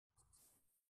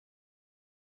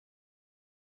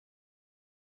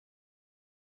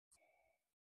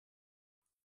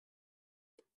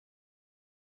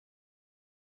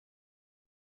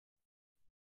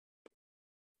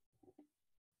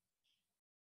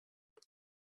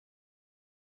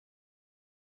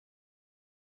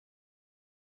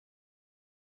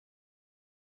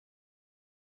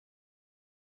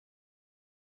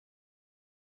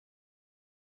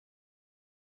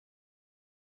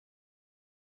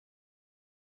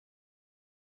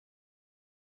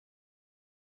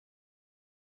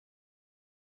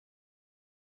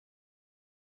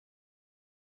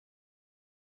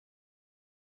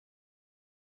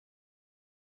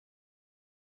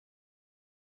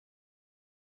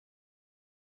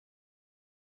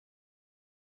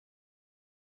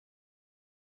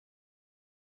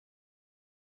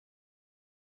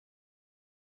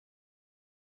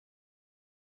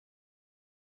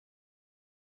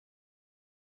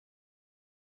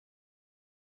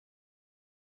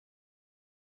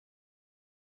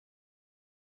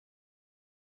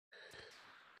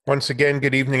Once again,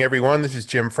 good evening, everyone. This is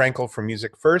Jim Frankel from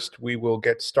MusicFirst. We will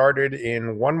get started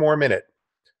in one more minute.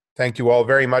 Thank you all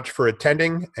very much for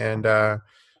attending, and I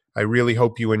really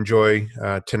hope you enjoy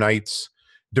tonight's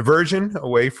diversion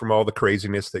away from all the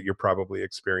craziness that you're probably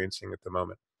experiencing at the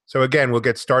moment. So again, we'll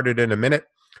get started in a minute.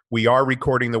 We are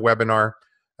recording the webinar,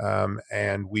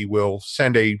 and we will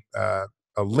send a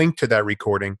link to that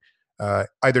recording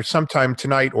either sometime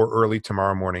tonight or early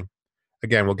tomorrow morning.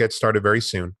 Again, we'll get started very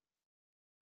soon.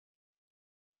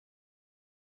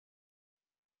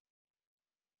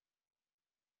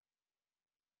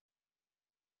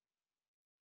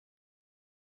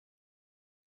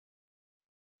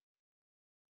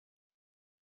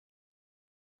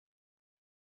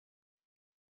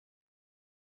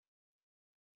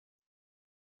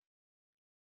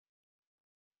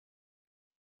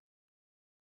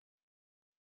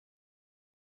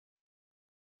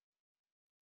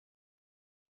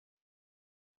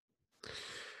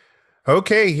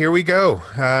 Okay, here we go.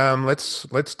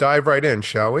 Let's dive right in,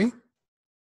 shall we?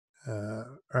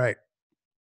 All right.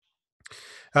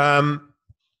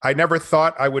 I never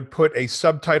thought I would put a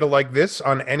subtitle like this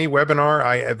on any webinar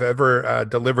I have ever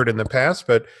delivered in the past,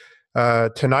 but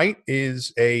tonight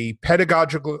is a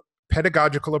pedagogical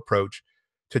approach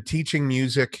to teaching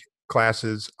music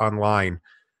classes online.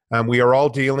 We are all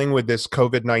dealing with this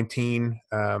COVID-19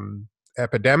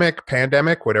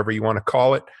 pandemic, whatever you want to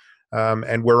call it.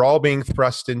 And we're all being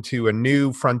thrust into a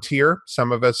new frontier,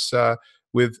 some of us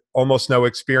with almost no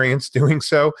experience doing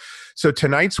so. So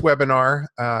tonight's webinar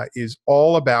is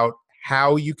all about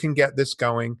how you can get this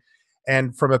going.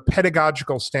 And from a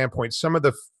pedagogical standpoint, some of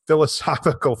the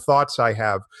philosophical thoughts I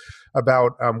have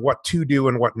about what to do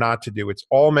and what not to do. It's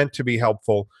all meant to be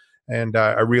helpful. And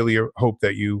I really hope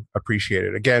that you appreciate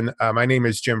it. Again, my name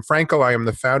is Jim Frankel. I am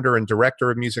the founder and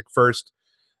director of MusicFirst.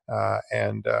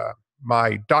 And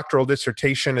my doctoral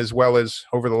dissertation, as well as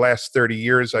over the last 30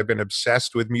 years, I've been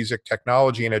obsessed with music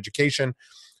technology and education.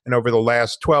 And over the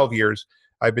last 12 years,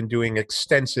 I've been doing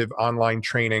extensive online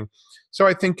training. So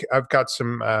I think I've got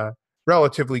some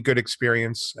relatively good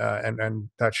experience, and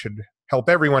that should help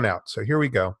everyone out. So here we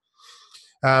go.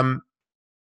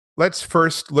 Let's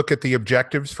first look at the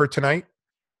objectives for tonight.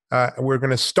 We're going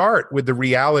to start with the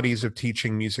realities of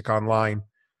teaching music online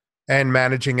and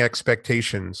managing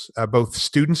expectations, both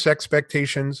students'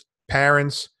 expectations,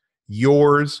 parents,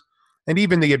 yours, and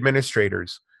even the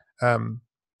administrators. A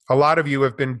lot of you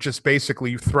have been just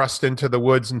basically thrust into the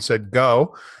woods and said,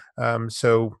 go.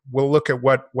 So we'll look at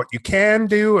what you can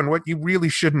do and what you really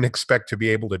shouldn't expect to be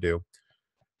able to do.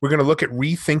 We're going to look at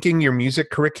rethinking your music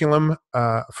curriculum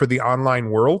for the online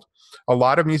world. A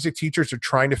lot of music teachers are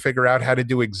trying to figure out how to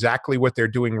do exactly what they're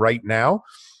doing right now.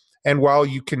 And while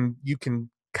you can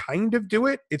kind of do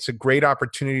it, it's a great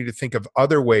opportunity to think of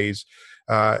other ways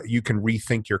you can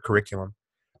rethink your curriculum.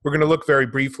 We're going to look very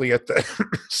briefly at the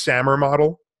SAMR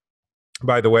model.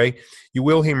 By the way, you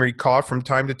will hear me cough from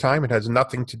time to time. It has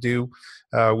nothing to do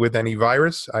with any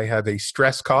virus. I have a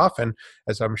stress cough, and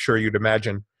as I'm sure you'd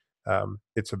imagine,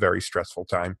 it's a very stressful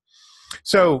time.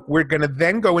 So we're going to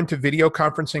then go into video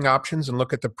conferencing options and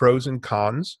look at the pros and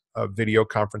cons of video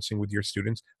conferencing with your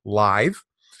students live.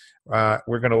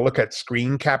 We're going to look at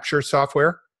screen capture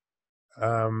software.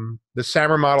 The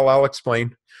SAMR model I'll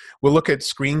explain. We'll look at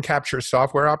screen capture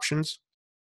software options,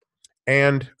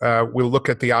 and we'll look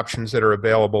at the options that are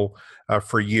available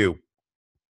for you.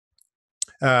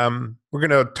 We're going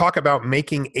to talk about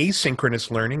making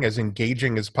asynchronous learning as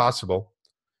engaging as possible.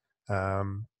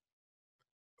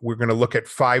 We're going to look at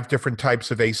 5 different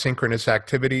types of asynchronous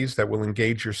activities that will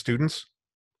engage your students.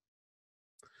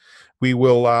 We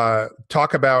will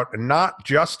talk about not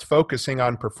just focusing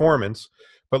on performance,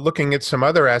 but looking at some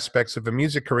other aspects of a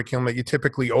music curriculum that you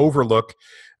typically overlook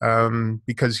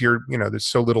because there's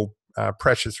so little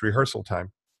precious rehearsal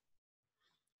time.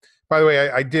 By the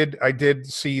way, I did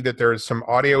see that there are some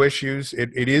audio issues.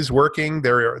 It is working.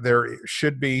 There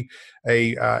should be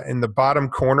in the bottom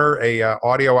corner a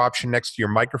audio option next to your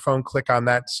microphone. Click on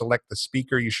that, select the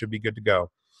speaker. You should be good to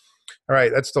go. All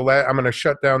right, that's the last. I'm going to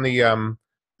shut down the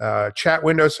chat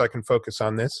window so I can focus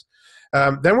on this.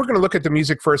 Then we're going to look at the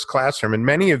MusicFirst classroom, and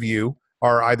many of you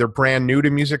are either brand new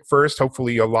to MusicFirst.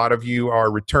 Hopefully, a lot of you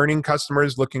are returning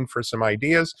customers looking for some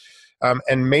ideas.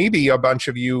 And maybe a bunch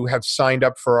of you have signed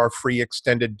up for our free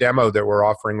extended demo that we're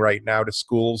offering right now to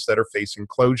schools that are facing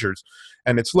closures.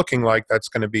 And it's looking like that's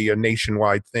going to be a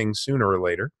nationwide thing sooner or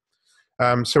later.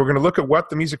 So we're going to look at what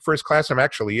the MusicFirst classroom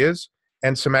actually is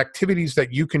and some activities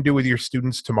that you can do with your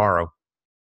students tomorrow.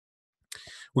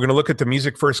 We're going to look at the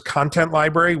MusicFirst content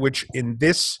library, which in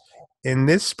this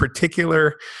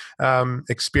particular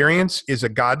experience is a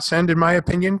godsend, in my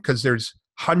opinion, because there's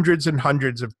hundreds and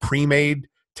hundreds of pre-made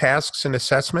tasks and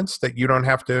assessments that you don't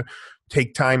have to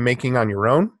take time making on your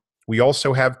own. We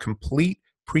also have complete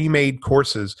pre-made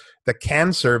courses that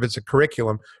can serve as a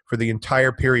curriculum for the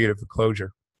entire period of the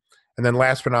closure. And then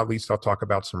last but not least, I'll talk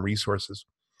about some resources.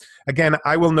 Again,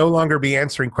 I will no longer be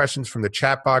answering questions from the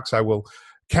chat box. I will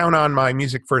count on my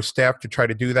MusicFirst staff to try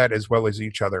to do that, as well as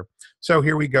each other. So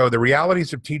here we go. The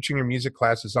realities of teaching your music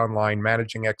classes online,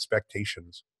 managing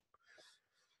expectations.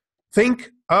 Think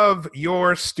of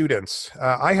your students.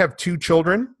 I have 2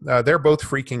 children. They're both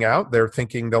freaking out. They're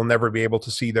thinking they'll never be able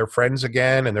to see their friends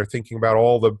again, and they're thinking about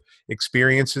all the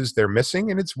experiences they're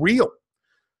missing, and it's real.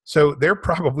 So they're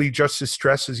probably just as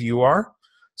stressed as you are.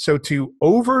 So to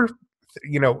over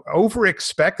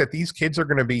expect that these kids are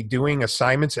going to be doing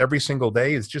assignments every single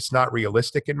day is just not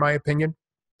realistic, in my opinion.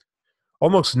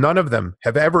 Almost none of them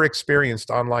have ever experienced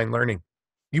online learning.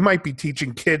 You might be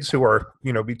teaching kids who are,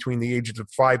 between the ages of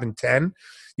 5 and 10.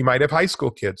 You might have high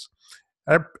school kids.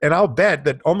 And I'll bet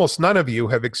that almost none of you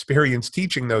have experienced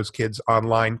teaching those kids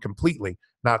online completely,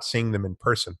 not seeing them in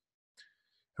person.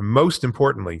 And most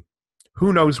importantly,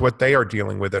 who knows what they are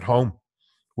dealing with at home?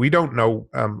 We don't know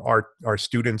our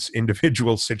students'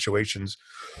 individual situations.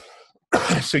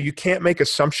 So you can't make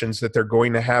assumptions that they're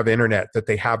going to have internet, that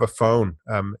they have a phone.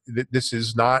 This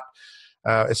is not,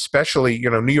 especially,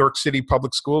 New York City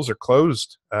public schools are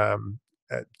closed.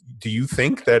 Do you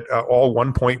think that all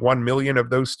 1.1 million of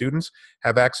those students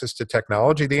have access to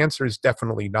technology? The answer is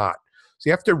definitely not. So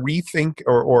you have to rethink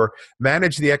or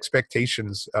manage the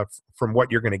expectations from what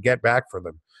you're going to get back for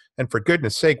them. And for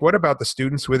goodness sake, what about the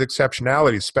students with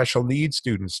exceptionalities, special needs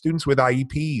students, students with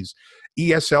IEPs,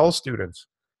 ESL students?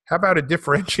 How about a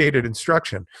differentiated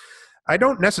instruction? I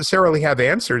don't necessarily have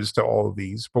answers to all of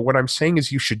these, but what I'm saying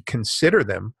is you should consider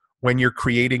them when you're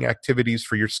creating activities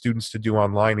for your students to do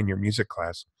online in your music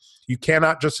class. You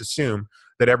cannot just assume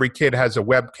that every kid has a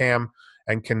webcam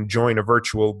and can join a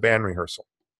virtual band rehearsal.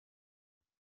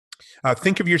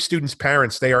 Think of your students'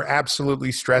 parents. They are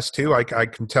absolutely stressed too. I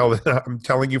can tell that. I'm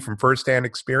telling you from firsthand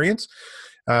experience.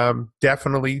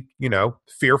 Definitely,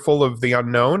 fearful of the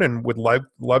unknown and would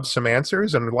love some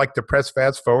answers and would like to press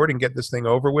fast forward and get this thing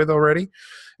over with already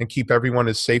and keep everyone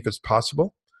as safe as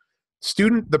possible.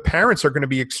 The parents are going to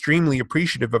be extremely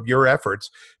appreciative of your efforts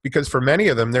because for many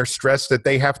of them, they're stressed that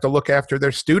they have to look after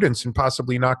their students and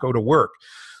possibly not go to work.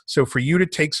 So for you to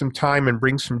take some time and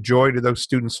bring some joy to those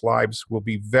students' lives will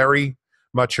be very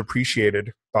much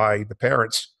appreciated by the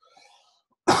parents.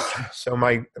 So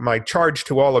my charge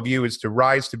to all of you is to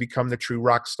rise to become the true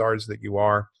rock stars that you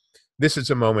are. This is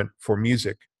a moment for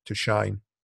music to shine.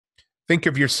 Think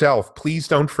of yourself. Please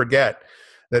don't forget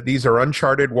that these are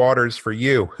uncharted waters for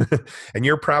you, and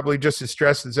you're probably just as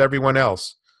stressed as everyone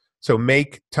else. So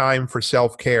make time for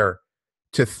self-care.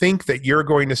 To think that you're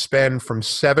going to spend from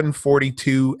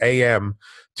 7:42 a.m.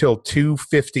 till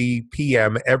 2:50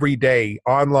 p.m. every day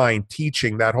online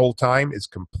teaching that whole time is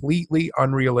completely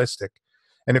unrealistic.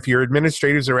 And if your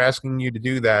administrators are asking you to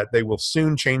do that, they will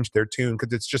soon change their tune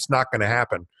because it's just not going to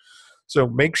happen. So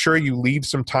make sure you leave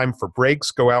some time for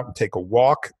breaks. Go out and take a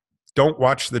walk. Don't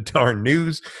watch the darn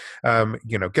news.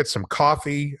 Get some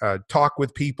coffee, talk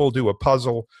with people, do a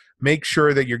puzzle. Make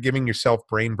sure that you're giving yourself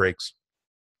brain breaks.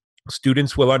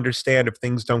 Students will understand if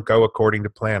things don't go according to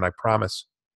plan, I promise.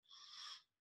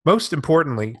 Most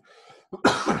importantly,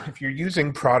 if you're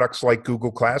using products like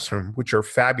Google Classroom, which are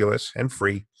fabulous and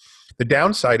free, the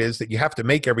downside is that you have to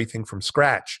make everything from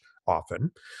scratch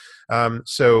often.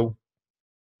 So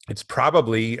it's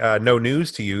probably no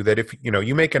news to you that if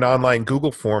you make an online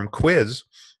Google form quiz,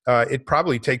 it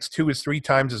probably takes 2 or 3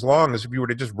 times as long as if you were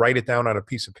to just write it down on a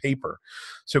piece of paper.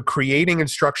 So creating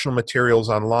instructional materials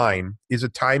online is a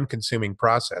time-consuming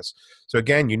process. So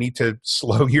again, you need to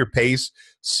slow your pace,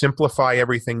 simplify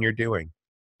everything you're doing.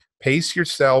 Pace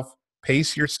yourself,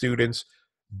 pace your students.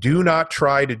 Do not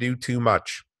try to do too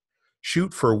much.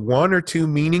 Shoot for 1 or 2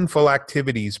 meaningful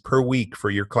activities per week for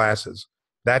your classes.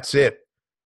 That's it.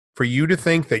 For you to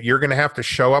think that you're going to have to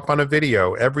show up on a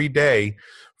video every day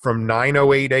from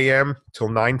 9:08 a.m. till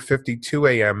 9:52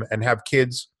 a.m. and have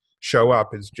kids show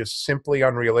up is just simply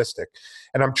unrealistic.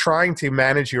 And I'm trying to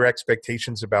manage your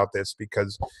expectations about this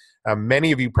because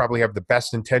many of you probably have the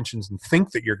best intentions and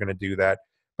think that you're going to do that,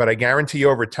 but I guarantee you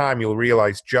over time you'll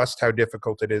realize just how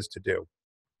difficult it is to do.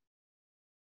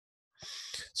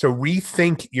 So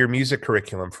rethink your music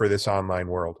curriculum for this online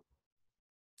world.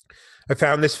 I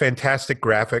found this fantastic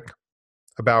graphic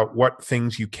about what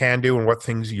things you can do and what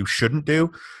things you shouldn't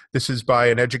do. This is by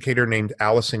an educator named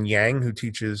Allison Yang, who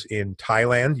teaches in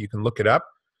Thailand. You can look it up.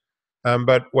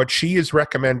 But what she is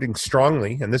recommending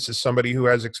strongly, and this is somebody who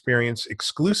has experience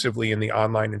exclusively in the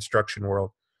online instruction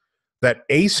world, that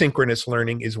asynchronous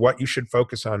learning is what you should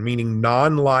focus on, meaning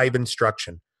non-live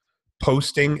instruction,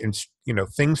 posting and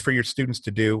things for your students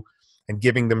to do and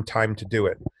giving them time to do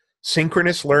it.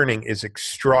 Synchronous learning is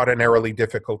extraordinarily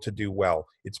difficult to do well.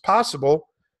 It's possible,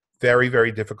 very,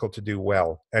 very difficult to do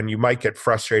well. And you might get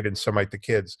frustrated, and so might the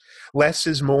kids. Less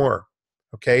is more.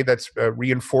 Okay, that's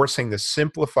reinforcing the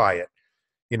simplify it.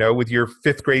 With your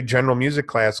 5th grade general music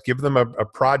class, give them a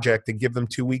project and give them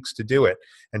 2 weeks to do it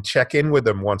and check in with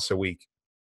them once a week.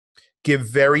 Give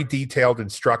very detailed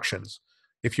instructions.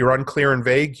 If you're unclear and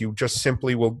vague, you just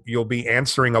simply you'll be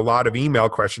answering a lot of email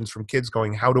questions from kids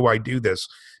going, how do I do this?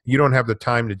 You don't have the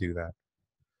time to do that.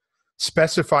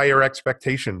 Specify your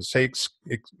expectations. Say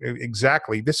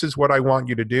exactly, this is what I want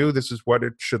you to do. This is what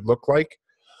it should look like.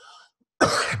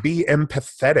 Be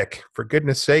empathetic. For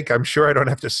goodness sake, I'm sure I don't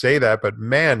have to say that, but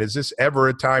man, is this ever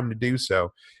a time to do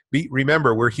so?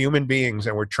 Remember, we're human beings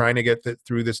and we're trying to get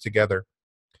through this together.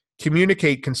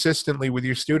 Communicate consistently with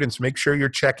your students. Make sure you're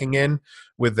checking in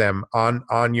with them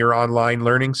on your online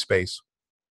learning space.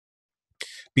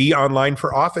 Be online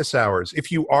for office hours.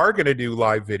 If you are going to do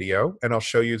live video, and I'll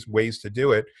show you ways to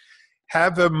do it,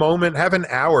 have an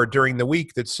hour during the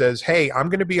week that says, hey, I'm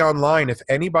going to be online. If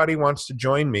anybody wants to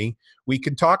join me, we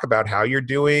can talk about how you're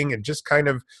doing and just kind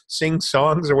of sing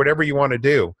songs or whatever you want to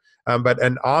do. But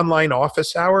an online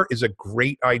office hour is a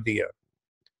great idea.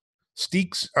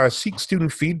 Seek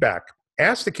student feedback.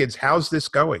 Ask the kids, how's this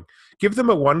going? Give them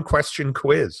a 1-question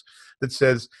quiz that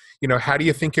says, how do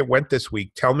you think it went this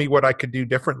week? Tell me what I could do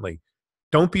differently.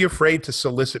 Don't be afraid to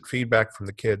solicit feedback from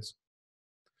the kids.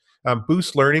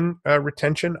 Boost learning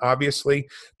retention. Obviously,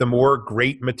 the more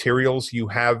great materials you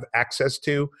have access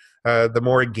to, the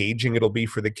more engaging it'll be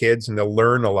for the kids, and they'll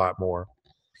learn a lot more.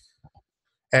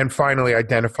 And finally,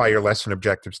 identify your lesson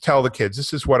objectives. Tell the kids,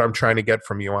 this is what I'm trying to get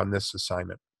from you on this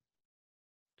assignment.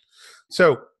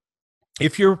 So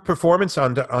if you're a performance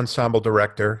ensemble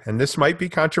director, and this might be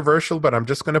controversial, but I'm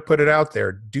just going to put it out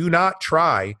there, do not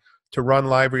try to run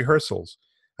live rehearsals.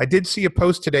 I did see a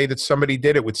post today that somebody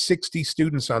did it with 60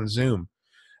 students on Zoom.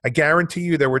 I guarantee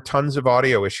you there were tons of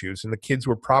audio issues, and the kids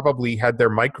were probably had their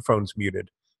microphones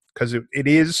muted, because it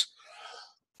is,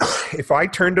 if I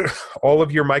turned all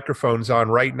of your microphones on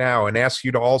right now and asked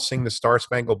you to all sing the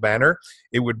Star-Spangled Banner,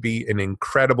 it would be an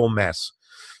incredible mess.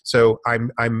 So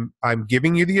I'm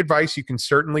giving you the advice. You can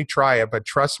certainly try it, but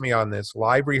trust me on this.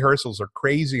 Live rehearsals are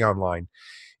crazy online.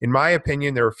 In my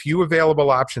opinion, there are few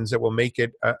available options that will make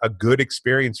it a good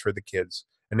experience for the kids,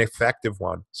 an effective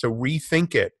one. So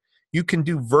rethink it. You can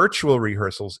do virtual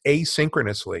rehearsals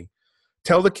asynchronously.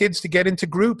 Tell the kids to get into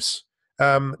groups.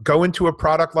 Go into a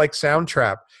product like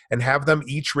Soundtrap and have them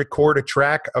each record a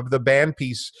track of the band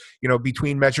piece,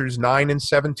 between measures 9 and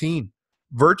 17.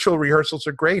 Virtual rehearsals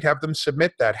are great. Have them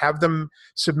submit that. Have them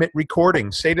submit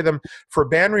recordings. Say to them, for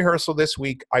band rehearsal this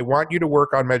week, I want you to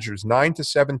work on measures 9 to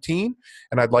 17,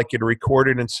 and I'd like you to record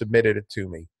it and submit it to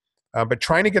me. But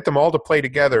trying to get them all to play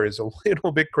together is a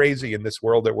little bit crazy in this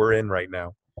world that we're in right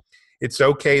now. It's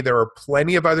okay. There are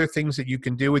plenty of other things that you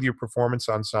can do with your performance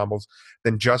ensembles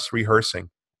than just rehearsing.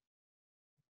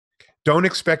 Don't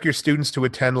expect your students to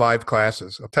attend live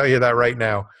classes. I'll tell you that right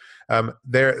now.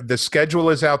 The schedule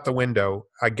is out the window.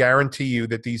 I guarantee you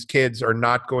that these kids are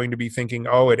not going to be thinking,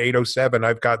 oh, at 8:07,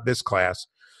 I've got this class.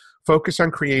 Focus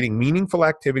on creating meaningful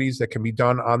activities that can be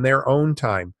done on their own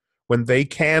time when they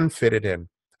can fit it in.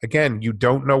 Again, you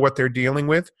don't know what they're dealing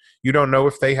with. You don't know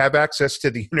if they have access to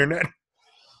the internet,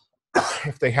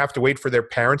 if they have to wait for their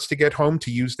parents to get home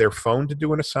to use their phone to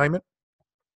do an assignment.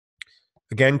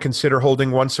 Again, consider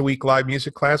holding once a week live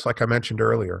music class, like I mentioned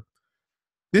earlier.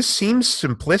 This seems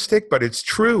simplistic, but it's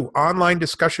true. Online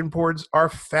discussion boards are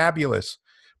fabulous.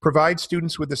 Provide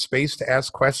students with a space to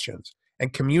ask questions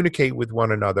and communicate with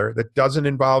one another that doesn't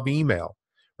involve email,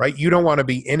 right? You don't want to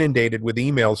be inundated with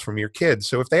emails from your kids.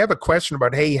 So if they have a question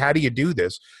about, hey, how do you do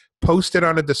this? Post it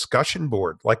on a discussion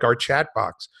board like our chat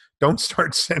box. Don't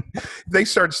start if they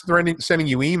start sending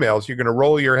you emails, you're going to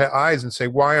roll your eyes and say,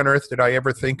 why on earth did I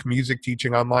ever think music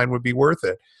teaching online would be worth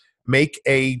it? Make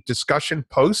a discussion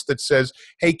post that says,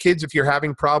 hey, kids, if you're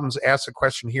having problems, ask a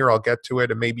question here. I'll get to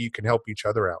it, and maybe you can help each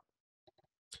other out.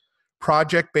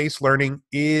 Project-based learning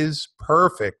is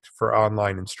perfect for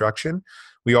online instruction.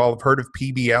 We all have heard of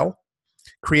PBL.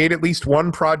 Create at least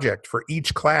one project for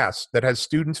each class that has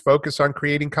students focus on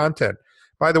creating content.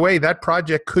 By the way, that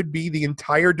project could be the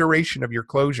entire duration of your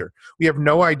closure. We have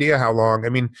no idea how long. I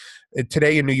mean,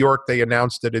 today in New York, they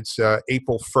announced that it's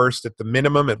April 1st at the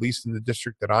minimum, at least in the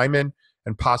district that I'm in,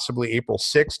 and possibly April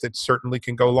 6th. It certainly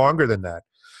can go longer than that.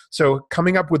 So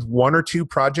coming up with 1 or 2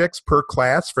 projects per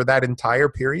class for that entire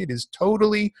period is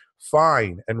totally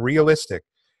fine and realistic.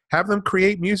 Have them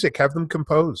create music, have them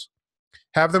compose,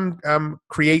 have them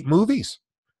create movies,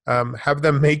 have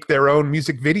them make their own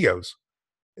music videos.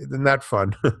 Isn't that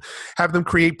fun? Have them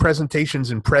create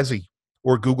presentations in Prezi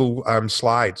or Google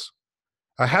Slides.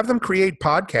 Have them create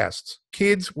podcasts.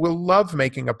 Kids will love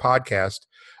making a podcast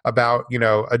about,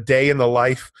 a day in the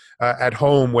life at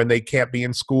home when they can't be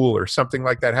in school or something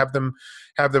like that. Have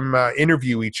them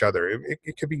interview each other.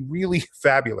 It could be really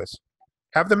fabulous.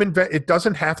 Have them invent. It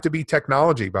doesn't have to be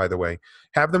technology, by the way.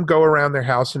 Have them go around their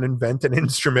house and invent an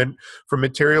instrument from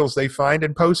materials they find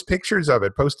and post pictures of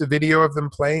it. Post a video of them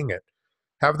playing it.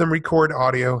 Have them record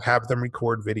audio. Have them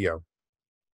record video.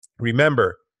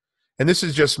 Remember, and this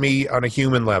is just me on a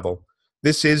human level,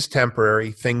 this is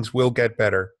temporary. Things will get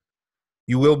better.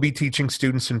 You will be teaching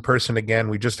students in person again.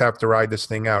 We just have to ride this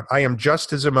thing out. I am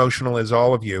just as emotional as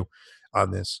all of you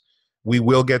on this. We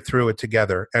will get through it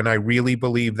together. And I really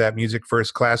believe that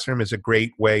MusicFirst Classroom is a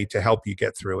great way to help you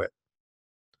get through it.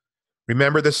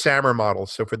 Remember the SAMR model.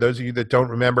 So for those of you that don't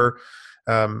remember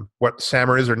what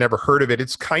SAMR is or never heard of it,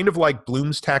 it's kind of like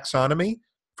Bloom's taxonomy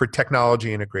for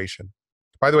technology integration.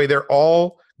 By the way, they're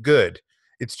all good.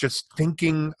 It's just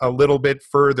thinking a little bit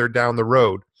further down the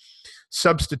road.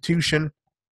 Substitution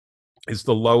is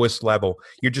the lowest level.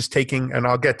 You're just taking, and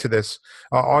I'll get to this,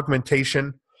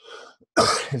 augmentation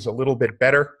is a little bit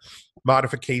better,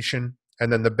 modification,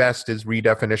 and then the best is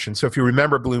redefinition. So if you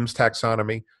remember Bloom's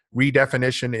taxonomy,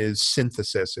 redefinition is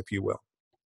synthesis, if you will.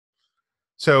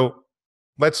 So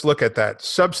let's look at that.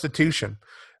 Substitution.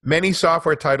 Many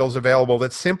software titles available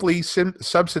that simply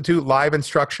substitute live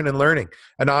instruction and learning,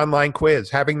 an online quiz,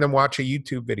 having them watch a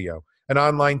YouTube video, an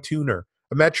online tuner,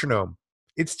 a metronome.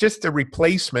 It's just a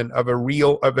replacement of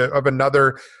of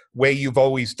another way you've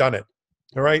always done it.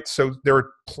 All right. So there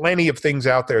are plenty of things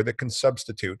out there that can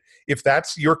substitute. If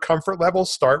that's your comfort level,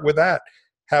 start with that.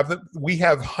 We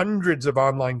have hundreds of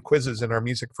online quizzes in our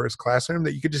MusicFirst classroom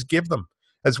that you could just give them,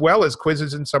 as well as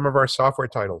quizzes in some of our software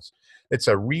titles. It's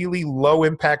a really low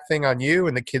impact thing on you,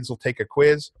 and the kids will take a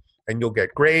quiz and you'll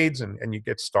get grades and you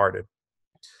get started.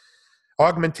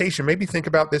 Augmentation, maybe think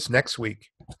about this next week.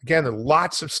 Again, there are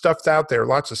lots of stuff out there,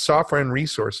 lots of software and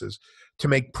resources to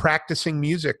make practicing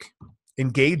music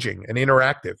engaging and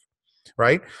interactive,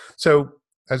 right? So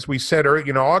as we said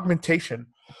earlier, augmentation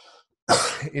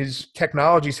is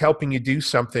technology's helping you do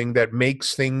something that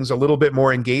makes things a little bit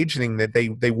more engaging that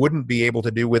they wouldn't be able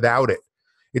to do without it.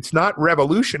 It's not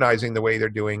revolutionizing the way they're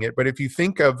doing it, but if you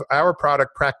think of our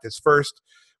product MusicFirst,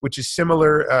 which is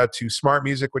similar to Smart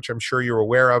Music, which I'm sure you're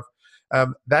aware of,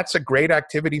 that's a great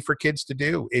activity for kids to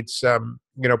do. It's,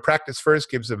 MusicFirst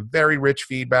gives them very rich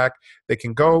feedback. They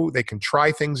can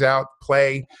try things out,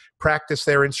 play, practice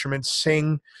their instruments,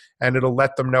 sing, and it'll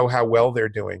let them know how well they're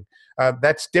doing.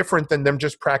 That's different than them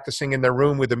just practicing in their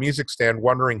room with a music stand,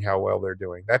 wondering how well they're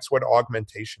doing. That's what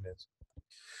augmentation is.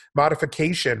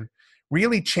 Modification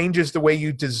really changes the way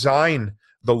you design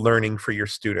the learning for your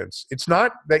students. It's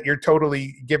not that you're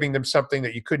totally giving them something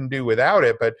that you couldn't do without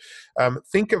it, but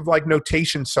think of like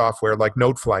notation software like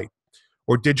NoteFlight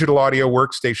or digital audio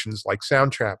workstations like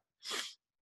Soundtrap.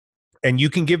 And you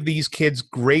can give these kids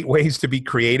great ways to be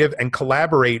creative and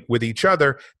collaborate with each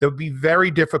other that would be very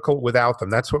difficult without them.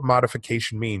 That's what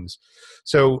modification means.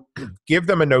 So give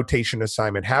them a notation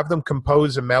assignment. Have them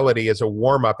compose a melody as a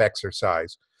warm-up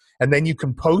exercise. And then you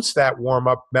can post that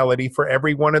warm-up melody for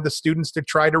every one of the students to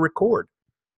try to record.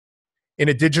 In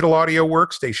a digital audio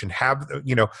workstation,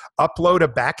 upload a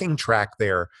backing track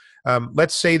there.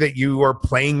 Let's say that you are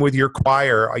playing with your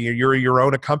choir, you're your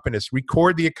own accompanist.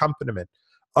 Record the accompaniment.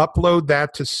 Upload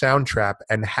that to Soundtrap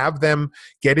and have them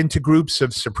get into groups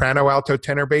of soprano, alto,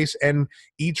 tenor, bass, and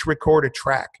each record a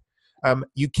track.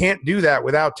 You can't do that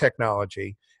without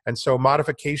technology, and so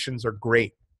modifications are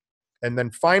great. And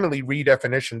then finally,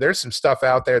 redefinition. There's some stuff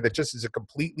out there that just is a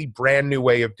completely brand new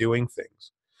way of doing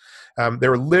things.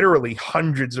 There are literally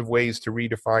hundreds of ways to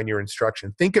redefine your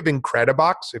instruction. Think of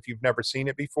Incredibox, if you've never seen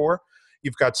it before.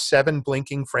 You've got 7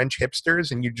 blinking French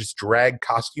hipsters, and you just drag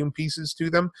costume pieces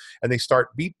to them, and they start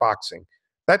beatboxing.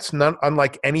 That's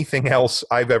unlike anything else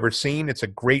I've ever seen. It's a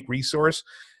great resource.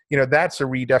 That's a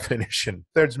redefinition.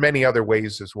 There's many other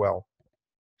ways as well.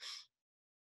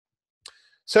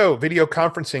 So, video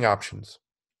conferencing options.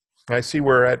 I see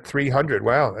we're at 300.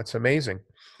 Wow, that's amazing.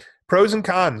 Pros and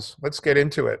cons. Let's get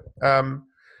into it.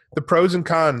 The pros and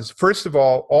cons. First of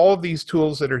all of these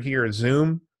tools that are here,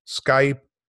 Zoom, Skype,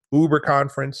 Uber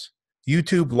Conference,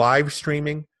 YouTube live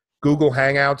streaming, Google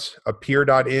Hangouts,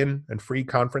 Appear.in, and free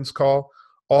conference call,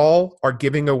 all are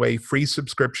giving away free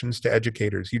subscriptions to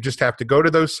educators. You just have to go to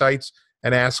those sites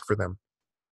and ask for them.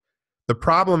 The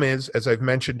problem is, as I've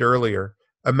mentioned earlier,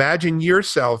 imagine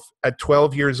yourself at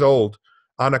 12 years old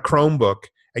on a Chromebook,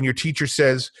 and your teacher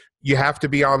says, you have to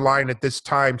be online at this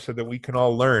time so that we can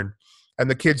all learn. And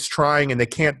the kid's trying and they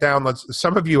can't download.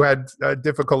 Some of you had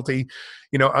difficulty,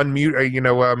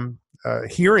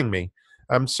 hearing me.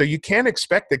 So you can't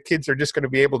expect that kids are just going to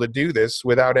be able to do this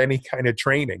without any kind of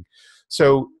training.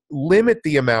 So limit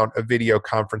the amount of video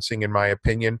conferencing, in my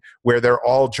opinion, where they're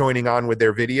all joining on with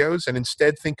their videos, and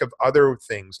instead think of other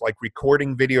things like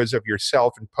recording videos of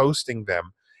yourself and posting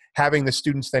them, having the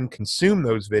students then consume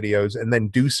those videos and then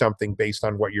do something based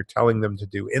on what you're telling them to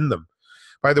do in them.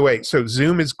 By the way, so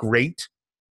Zoom is great.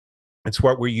 It's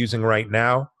what we're using right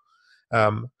now.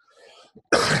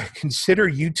 Consider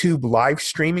YouTube live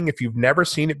streaming. If you've never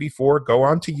seen it before, go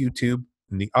onto YouTube.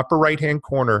 In the upper right-hand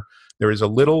corner, there is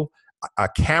a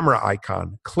camera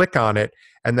icon. Click on it,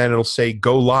 and then it'll say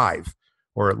go live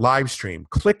or live stream.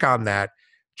 Click on that.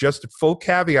 Just a full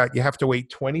caveat, you have to wait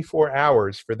 24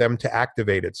 hours for them to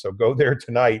activate it. So go there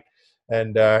tonight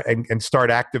and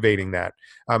start activating that.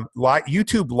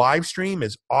 YouTube live stream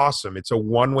is awesome. It's a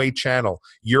one-way channel.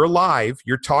 You're live,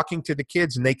 you're talking to the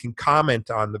kids, and they can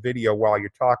comment on the video while you're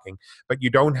talking, but you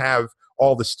don't have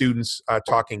all the students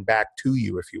talking back to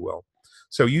you, if you will.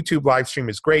 So YouTube live stream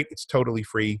is great. It's totally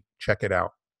free. Check it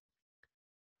out.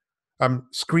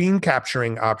 Screen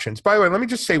capturing options. By the way, let me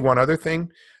just say one other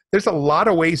thing. There's a lot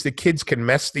of ways that kids can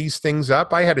mess these things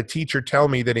up. I had a teacher tell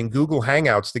me that in Google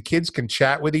Hangouts, the kids can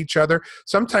chat with each other.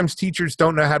 Sometimes teachers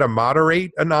don't know how to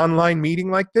moderate an online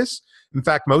meeting like this. In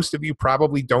fact, most of you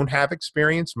probably don't have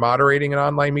experience moderating an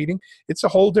online meeting. It's a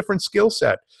whole different skill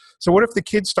set. So what if the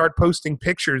kids start posting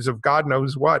pictures of God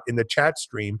knows what in the chat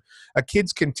stream?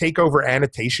 Kids can take over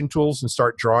annotation tools and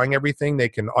start drawing everything. They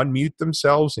can unmute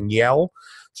themselves and yell.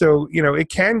 So, it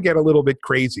can get a little bit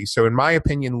crazy. So in my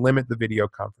opinion, limit the video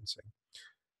conferencing.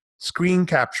 Screen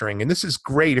capturing, and this is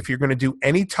great if you're going to do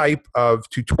any type of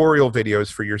tutorial videos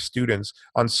for your students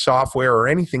on software or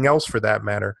anything else for that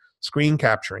matter, screen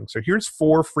capturing. So here's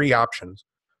 4 free options.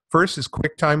 First is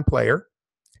QuickTime Player.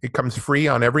 It comes free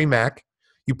on every Mac.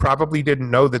 You probably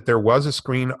didn't know that there was a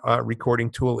screen recording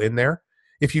tool in there.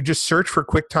 If you just search for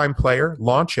QuickTime Player,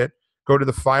 launch it, go to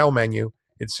the File menu,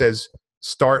 it says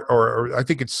Start, or I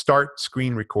think it's Start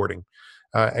Screen Recording,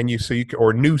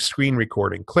 or New Screen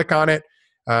Recording. Click on it.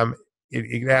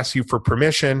 It asks you for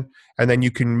permission, and then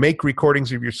you can make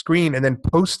recordings of your screen and then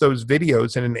post those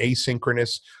videos in an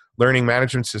asynchronous learning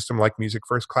management system like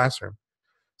MusicFirst Classroom.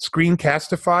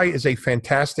 Screencastify is a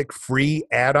fantastic free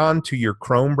add-on to your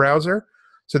Chrome browser.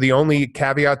 So the only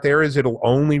caveat there is it'll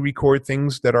only record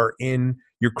things that are in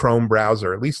your Chrome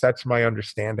browser. At least that's my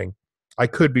understanding. I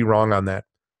could be wrong on that,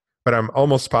 but I'm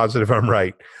almost positive I'm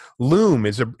right. Loom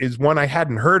is one I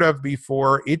hadn't heard of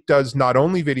before. It does not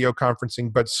only video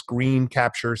conferencing, but screen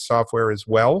capture software as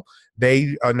well.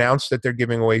 They announced that they're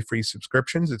giving away free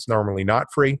subscriptions. It's normally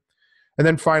not free. And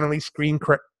then finally,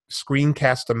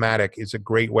 Screencast-O-Matic is a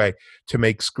great way to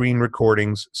make screen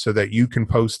recordings so that you can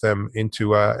post them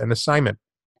into an assignment.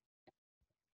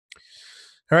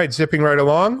 All right, zipping right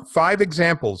along, 5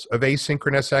 examples of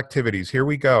asynchronous activities. Here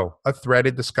we go. A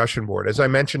threaded discussion board. As I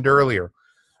mentioned earlier,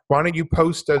 why don't you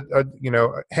post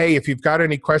hey, if you've got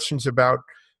any questions about,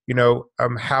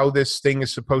 how this thing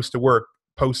is supposed to work,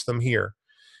 post them here.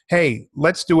 Hey,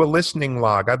 let's do a listening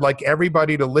log. I'd like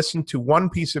everybody to listen to one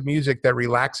piece of music that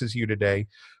relaxes you today.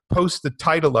 Post the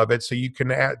title of it so you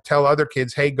can tell other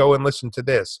kids, hey, go and listen to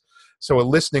this. So a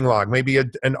listening log, maybe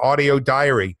an audio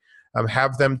diary.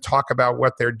 Have them talk about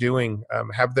what they're doing.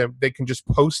 They can just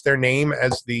post their name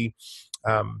as the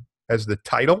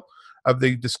title of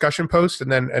the discussion post,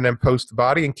 and then post the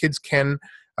body, and kids can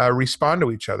respond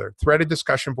to each other. Threaded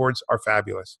discussion boards are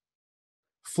fabulous.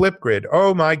 Flipgrid,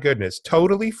 oh my goodness,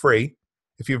 totally free.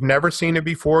 If you've never seen it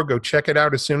before, go check it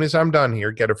out as soon as I'm done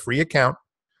here. Get a free account.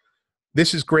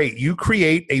 This is great. You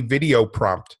create a video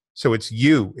prompt. So it's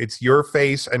your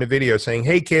face and a video saying,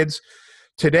 hey kids,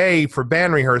 today for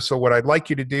band rehearsal, what I'd like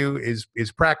you to do is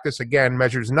practice again,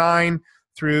 measures 9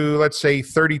 through, let's say,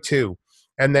 32,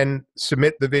 and then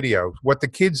submit the video. What the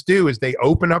kids do is they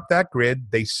open up that grid,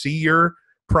 they see your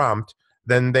prompt,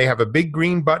 then they have a big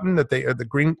green button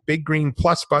big green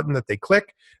plus button that they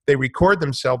click. They record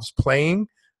themselves playing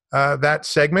that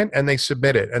segment, and they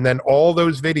submit it. And then all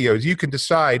those videos, you can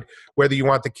decide whether you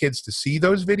want the kids to see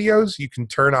those videos. You can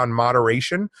turn on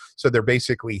moderation, so they're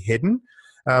basically hidden.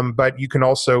 But you can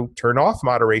also turn off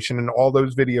moderation, and all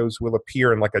those videos will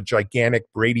appear in like a gigantic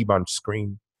Brady Bunch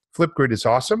screen. Flipgrid is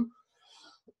awesome.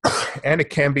 and it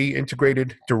can be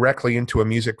integrated directly into a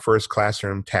MusicFirst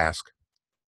classroom task.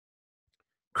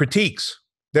 Critiques.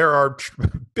 There are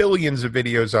billions of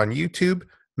videos on YouTube,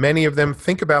 many of them.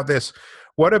 Think about this.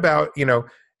 What about,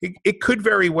 it could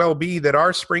very well be that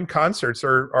our spring concerts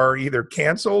are either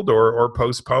canceled or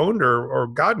postponed or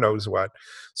God knows what.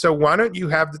 So why don't you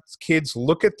have the kids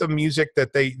look at the music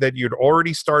that you'd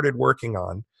already started working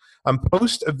on,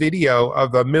 post a video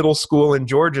of a middle school in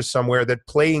Georgia somewhere that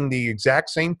playing the exact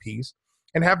same piece,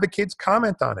 and have the kids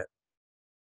comment on it.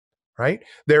 Right?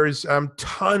 There's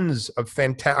tons of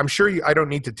fantastic, I'm sure I don't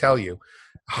need to tell you,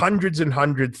 hundreds and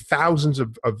hundreds, thousands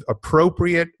of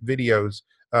appropriate videos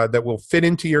that will fit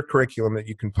into your curriculum that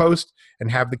you can post and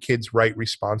have the kids write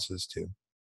responses to.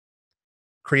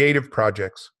 Creative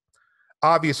projects.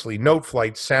 Obviously, Note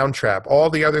Flight, Soundtrap, all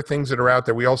the other things that are out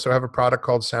there. We also have a product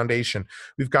called Soundation.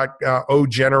 We've got O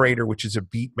Generator, which is a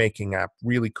beat-making app.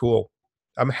 Really cool.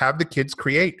 Have the kids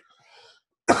create.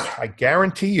 I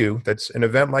guarantee you that an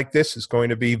event like this is going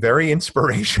to be very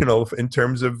inspirational in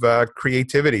terms of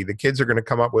creativity. The kids are going to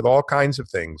come up with all kinds of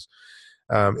things.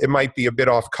 It might be a bit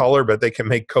off color, but they can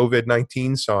make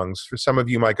COVID-19 songs. For some of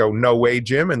you might go, no way,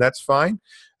 Jim, and that's fine.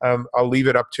 I'll leave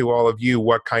it up to all of you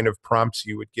what kind of prompts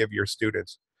you would give your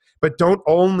students. But don't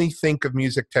only think of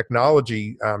music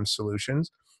technology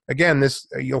solutions. Again,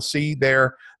 you'll see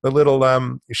there the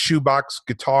little shoebox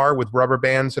guitar with rubber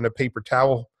bands and a paper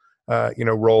towel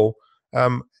roll.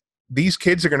 These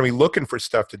kids are going to be looking for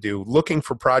stuff to do, looking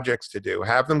for projects to do.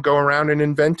 Have them go around and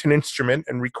invent an instrument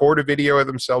and record a video of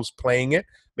themselves playing it,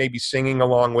 maybe singing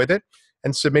along with it,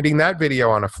 and submitting that video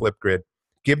on a Flipgrid.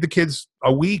 Give the kids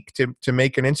a week to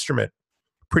make an instrument.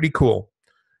 Pretty cool.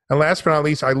 And last but not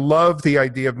least, I love the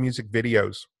idea of music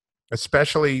videos.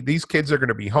 Especially these kids are going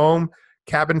to be home,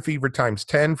 cabin fever times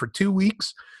 10 for 2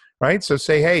 weeks. Right? So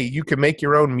say, hey, you can make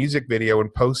your own music video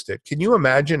and post it. Can you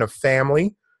imagine a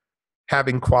family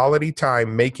having quality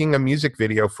time making a music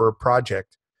video for a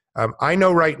project? I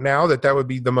know right now that would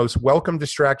be the most welcome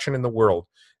distraction in the world,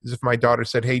 is if my daughter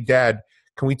said, hey, Dad,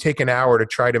 can we take an hour to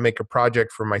try to make a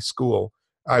project for my school?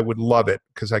 I would love it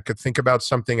because I could think about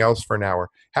something else for an hour.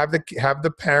 Have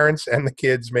the parents and the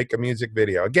kids make a music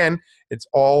video. Again, it's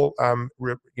all,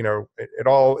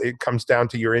 it comes down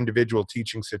to your individual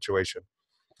teaching situation.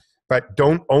 But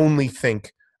don't only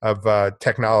think of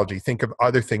technology. Think of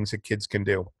other things that kids can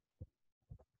do.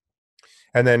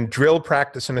 And then drill,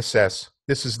 practice, and assess.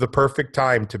 This is the perfect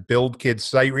time to build kids'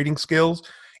 sight reading skills,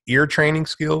 ear training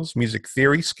skills, music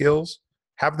theory skills.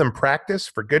 Have them practice,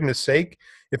 for goodness sake.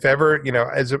 If ever,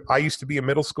 I used to be a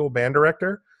middle school band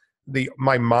director,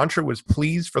 my mantra was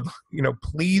please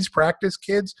practice,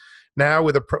 kids. Now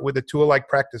with a tool like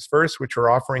MusicFirst, which we're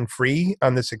offering free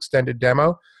on this extended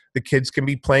demo, the kids can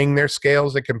be playing their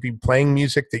scales. They can be playing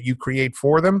music that you create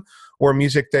for them or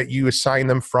music that you assign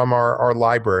them from our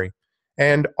library.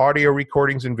 And audio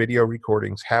recordings and video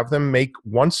recordings. Have them make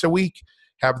once a week,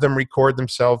 have them record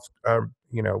themselves,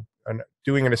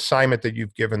 doing an assignment that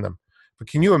you've given them. But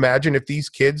can you imagine if these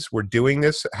kids were doing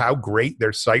this, how great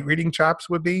their sight reading chops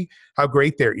would be, how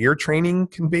great their ear training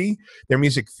can be, their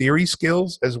music theory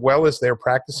skills, as well as their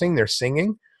practicing, their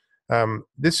singing.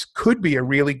 This could be a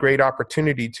really great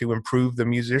opportunity to improve the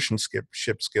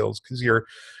musicianship skills because you're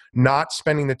not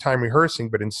spending the time rehearsing,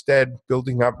 but instead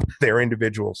building up their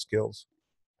individual skills.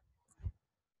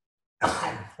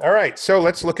 All right, so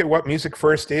let's look at what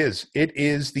MusicFirst is. It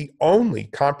is the only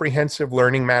comprehensive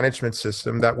learning management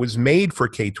system that was made for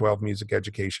K-12 music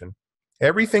education.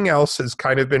 Everything else has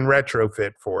kind of been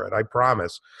retrofit for it, I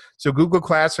promise. So Google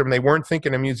Classroom, they weren't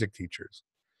thinking of music teachers.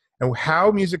 And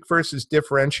how MusicFirst is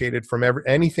differentiated from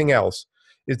anything else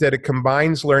is that it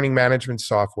combines learning management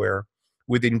software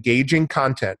with engaging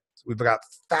content. We've got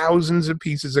thousands of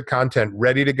pieces of content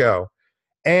ready to go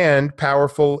and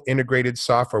powerful integrated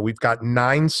software. We've got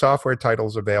 9 software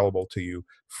titles available to you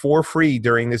for free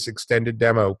during this extended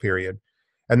demo period.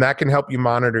 And that can help you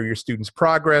monitor your students'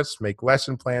 progress, make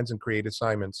lesson plans, and create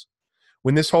assignments.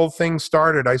 When this whole thing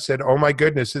started, I said, oh my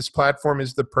goodness, this platform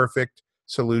is the perfect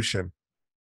solution.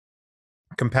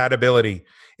 Compatibility.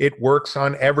 It works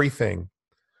on everything.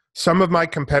 Some of my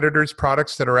competitors'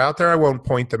 products that are out there, I won't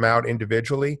point them out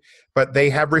individually, but they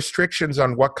have restrictions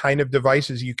on what kind of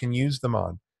devices you can use them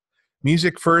on.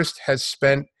 MusicFirst has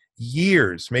spent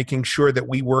years making sure that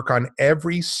we work on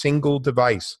every single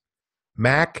device.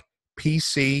 Mac,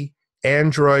 PC,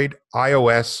 Android,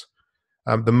 iOS.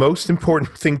 The most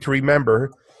important thing to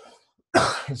remember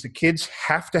is the kids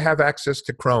have to have access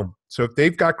to Chrome. So if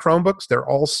they've got Chromebooks, they're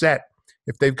all set.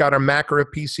 If they've got a Mac or a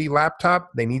PC laptop,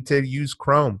 they need to use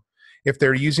Chrome. If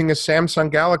they're using a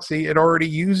Samsung Galaxy, it already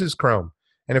uses Chrome.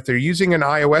 And if they're using an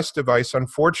iOS device,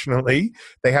 unfortunately,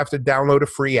 they have to download a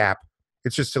free app.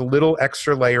 It's just a little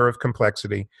extra layer of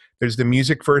complexity. There's the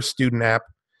MusicFirst student app.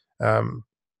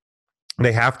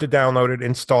 They have to download it,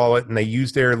 install it, and they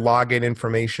use their login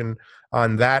information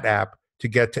on that app to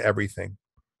get to everything,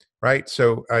 right?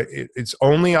 So it's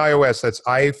only iOS. That's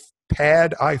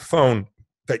iPad, iPhone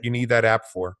that you need that app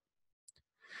for.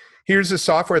 Here's the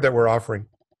software that we're offering.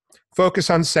 Focus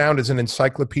on Sound is an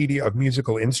encyclopedia of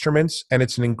musical instruments, and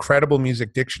it's an incredible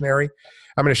music dictionary.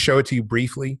 I'm going to show it to you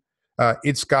briefly.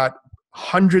 It's got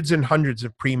hundreds and hundreds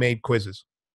of pre-made quizzes.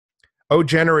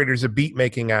 Generator is a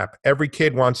beat-making app. Every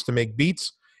kid wants to make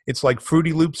beats. It's like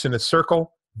Fruity Loops in a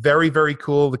circle. Very, very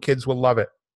cool. The kids will love it.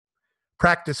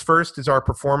 MusicFirst is our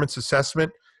performance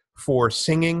assessment for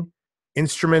singing,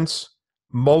 instruments,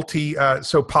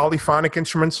 so polyphonic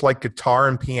instruments like guitar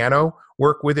and piano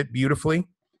work with it beautifully.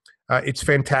 It's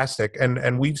fantastic.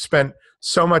 And we've spent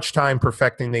so much time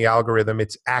perfecting the algorithm.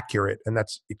 It's accurate, and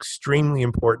that's extremely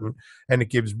important, and it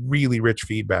gives really rich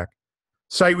feedback.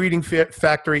 Sight Reading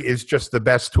Factory is just the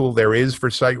best tool there is for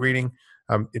sight reading.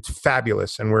 It's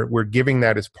fabulous, and we're giving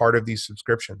that as part of these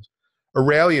subscriptions.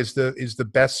 Aurelia is the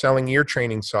best-selling ear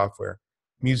training software.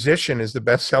 Musician is the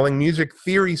best-selling music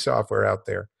theory software out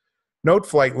there.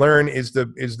 Noteflight Learn is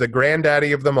the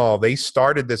granddaddy of them all. They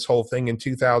started this whole thing in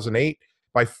 2008,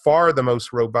 by far the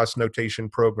most robust notation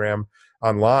program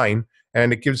online,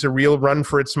 and it gives a real run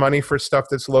for its money for stuff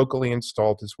that's locally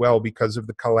installed as well because of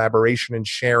the collaboration and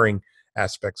sharing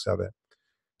aspects of it.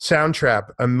 Soundtrap,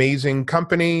 amazing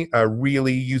company,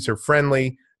 really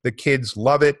user-friendly. The kids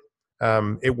love it.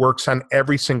 It works on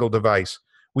every single device.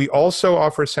 We also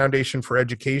offer Soundation for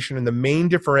Education, and the main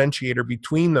differentiator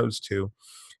between those two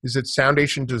is that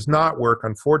Soundation does not work,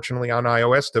 unfortunately, on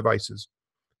iOS devices.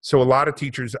 So a lot of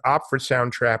teachers opt for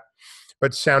Soundtrap,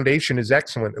 but Soundation is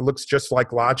excellent. It looks just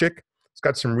like Logic. It's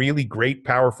got some really great,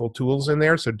 powerful tools in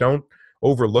there, so don't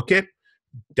overlook it.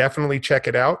 Definitely check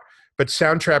it out. But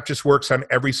Soundtrap just works on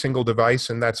every single device,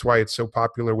 and that's why it's so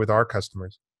popular with our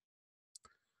customers.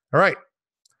 All right.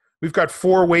 We've got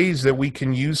 4 ways that we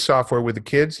can use software with the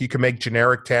kids. You can make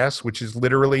generic tasks, which is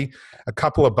literally a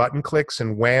couple of button clicks,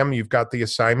 and wham, you've got the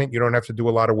assignment. You don't have to do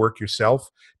a lot of work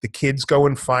yourself. The kids go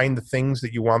and find the things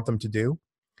that you want them to do.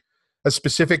 A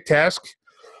specific task,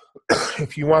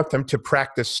 if you want them to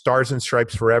practice Stars and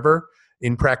Stripes Forever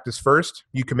in MusicFirst,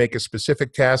 you can make a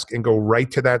specific task and go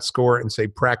right to that score and say,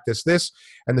 practice this,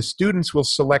 and the students will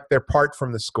select their part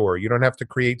from the score. You don't have to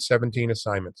create 17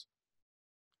 assignments.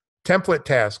 Template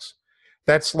tasks.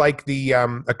 That's like the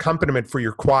accompaniment for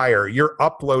your choir. You're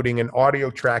uploading an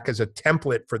audio track as a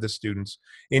template for the students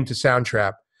into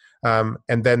Soundtrap,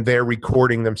 and then they're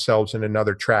recording themselves in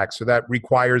another track. So that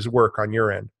requires work on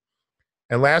your end.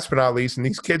 And last but not least, and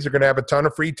these kids are going to have a ton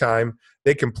of free time,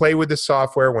 they can play with the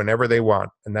software whenever they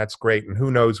want, and that's great. And who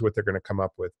knows what they're going to come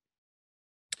up with.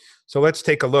 So let's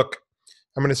take a look.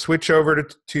 I'm going to switch over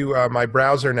to my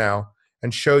browser now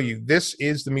and show you. This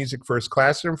is the MusicFirst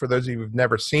Classroom. For those of you who've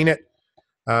never seen it,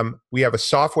 we have a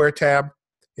software tab.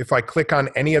 If I click on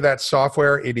any of that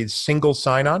software, it is single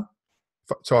sign-on.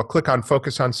 So I'll click on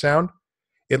Focus on Sound.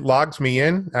 It logs me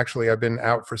in. Actually, I've been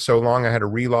out for so long, I had to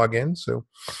re-log in. So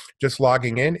just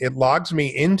logging in. It logs me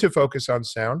into Focus on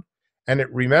Sound, and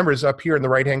it remembers up here in the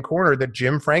right-hand corner that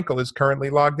Jim Frankel is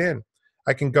currently logged in.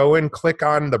 I can go in, click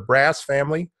on the brass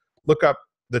family, look up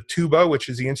the tuba, which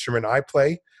is the instrument I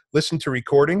play, listen to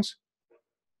recordings.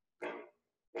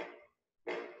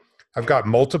 I've got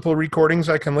multiple recordings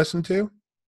I can listen to.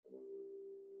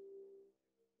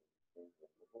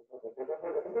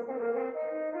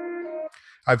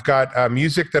 I've got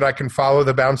music that I can follow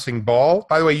the bouncing ball.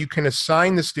 By the way, you can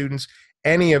assign the students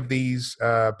any of these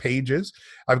pages.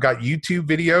 I've got YouTube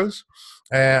videos.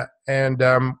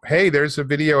 Hey, there's a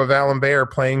video of Alan Baer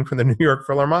playing for the New York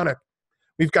Philharmonic.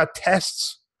 We've got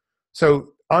tests. So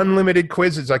unlimited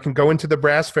quizzes. I can go into the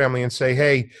brass family and say,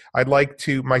 hey, I'd like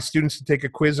my students to take a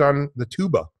quiz on the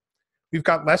tuba. We've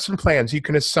got lesson plans. You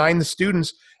can assign the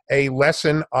students a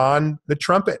lesson on the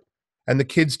trumpet, and the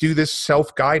kids do this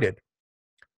self-guided.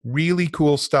 Really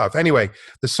cool stuff. Anyway,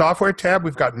 the software tab,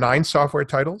 we've got 9 software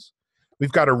titles.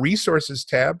 We've got a resources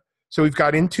tab. So we've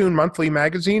got Intune Monthly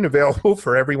Magazine available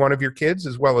for every one of your kids,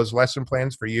 as well as lesson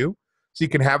plans for you. So you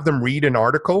can have them read an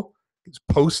article,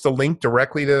 post the link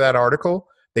directly to that article.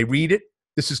 They read it.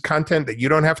 This is content that you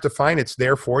don't have to find. It's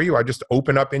there for you. I just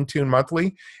open up Intune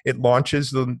Monthly. It launches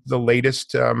the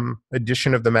latest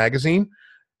edition of the magazine.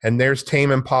 And there's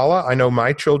Tame Impala. I know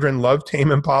my children love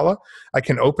Tame Impala. I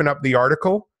can open up the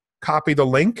article, copy the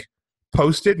link,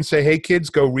 post it, and say, hey, kids,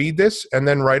 go read this, and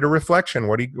then write a reflection.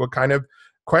 What kind of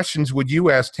questions would you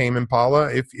ask Tame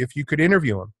Impala if you could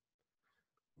interview him?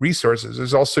 Resources.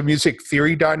 There's also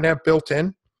musictheory.net built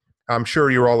in. I'm sure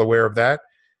you're all aware of that.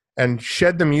 And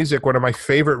Shed the Music, one of my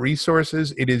favorite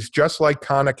resources. It is just like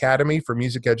Khan Academy for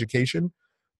music education.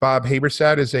 Bob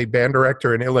Habersat is a band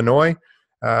director in Illinois.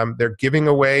 They're giving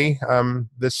away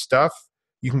this stuff.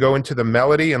 You can go into the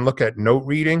melody and look at note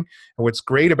reading. And what's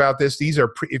great about this, these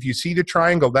are, if you see the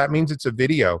triangle, that means it's a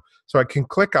video. So I can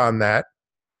click on that,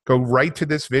 go right to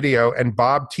this video, and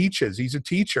Bob teaches. He's a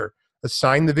teacher.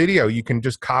 Assign the video. You can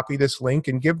just copy this link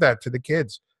and give that to the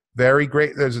kids. Very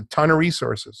great. There's a ton of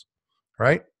resources,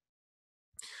 right?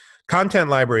 Content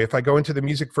library. If I go into the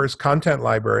MusicFirst content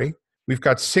library, we've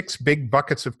got 6 big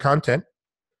buckets of content.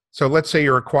 So let's say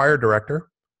you're a choir director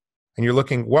and you're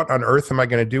looking, what on earth am I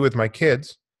going to do with my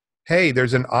kids? Hey,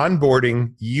 there's an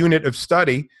onboarding unit of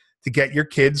study to get your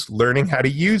kids learning how to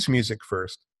use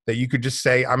MusicFirst that you could just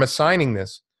say, I'm assigning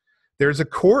this. There's a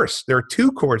course. There are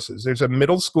 2 courses. There's a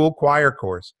middle school choir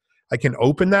course. I can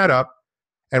open that up.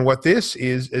 And what this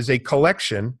is a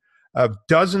collection of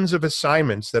dozens of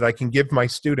assignments that I can give my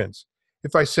students.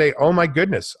 If I say, oh my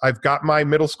goodness, I've got my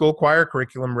middle school choir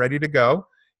curriculum ready to go,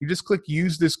 you just click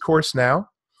use this course now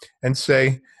and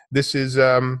say, this is,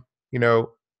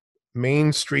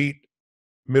 Main Street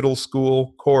Middle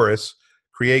School Chorus,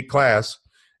 create class,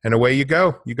 and away you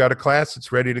go. You got a class,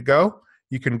 it's ready to go.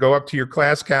 You can go up to your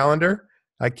class calendar,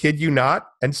 I kid you not,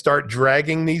 and start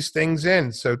dragging these things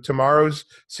in. So tomorrow's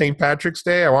St. Patrick's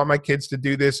Day. I want my kids to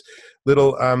do this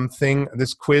little thing,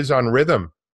 this quiz on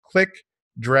rhythm. Click,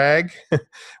 drag.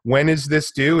 When is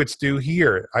this due? It's due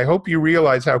here. I hope you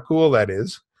realize how cool that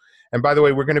is. And by the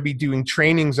way, we're going to be doing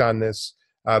trainings on this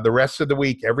the rest of the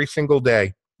week, every single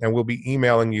day, and we'll be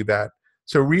emailing you that.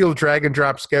 So real drag and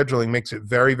drop scheduling makes it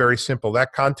very, very simple.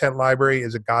 That content library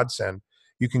is a godsend.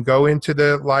 You can go into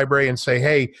the library and say,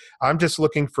 hey, I'm just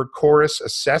looking for chorus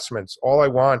assessments. All I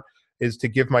want is to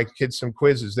give my kids some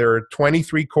quizzes. There are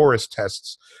 23 chorus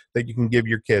tests that you can give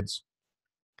your kids.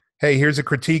 Hey, here's a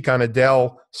critique on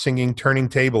Adele singing Turning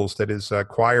Tables that is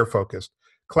choir focused.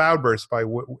 Cloudburst by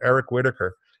Eric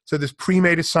Whitaker. So there's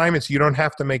pre-made assignments. You don't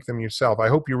have to make them yourself. I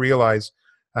hope you realize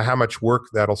how much work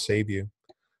that'll save you.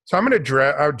 So I'm going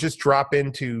to just drop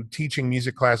into teaching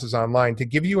music classes online to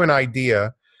give you an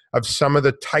idea of some of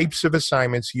the types of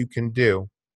assignments you can do.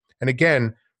 And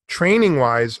again,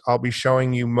 training-wise, I'll be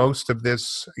showing you most of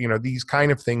this, these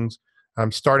kind of things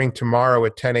starting tomorrow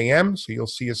at 10 a.m. So you'll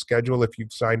see a schedule if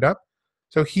you've signed up.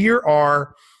 So here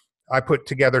are, I put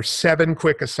together 7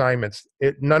 quick assignments.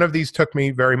 None of these took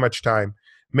me very much time.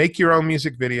 Make your own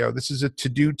music video. This is a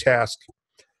to-do task.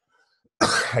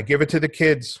 I give it to the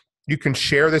kids. You can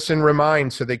share this in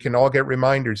Remind so they can all get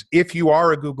reminders. If you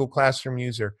are a Google Classroom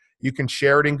user, you can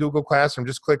share it in Google Classroom.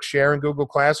 Just click share in Google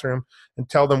Classroom and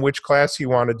tell them which class you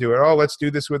want to do it. Oh, let's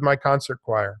do this with my concert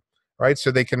choir, right?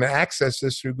 So they can access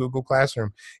this through Google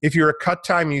Classroom. If you're a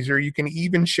QutTime user, you can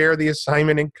even share the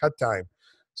assignment in QutTime.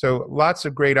 So lots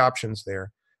of great options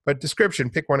there. But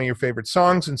description, pick one of your favorite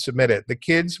songs and submit it. The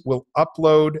kids will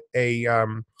upload a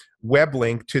web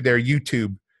link to their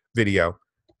YouTube video.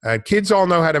 Kids all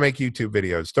know how to make YouTube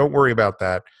videos. Don't worry about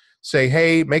that. Say,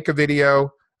 hey, make a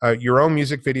video, your own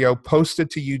music video, post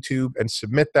it to YouTube, and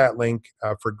submit that link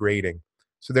for grading.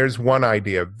 So there's one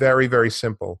idea. Very, very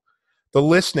simple. The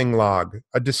listening log,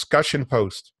 a discussion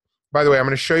post. By the way, I'm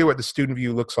going to show you what the student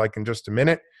view looks like in just a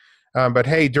minute. But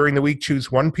hey, during the week,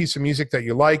 choose one piece of music that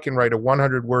you like and write a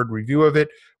 100-word review of it.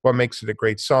 What makes it a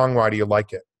great song? Why do you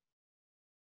like it?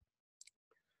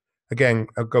 Again,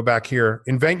 I'll go back here.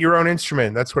 Invent your own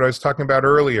instrument. That's what I was talking about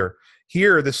earlier.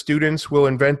 Here, the students will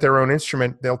invent their own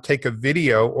instrument. They'll take a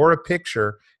video or a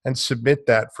picture and submit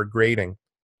that for grading.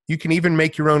 You can even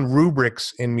make your own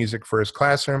rubrics in MusicFirst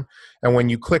Classroom. And when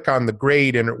you click on the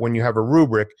grade and when you have a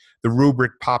rubric, the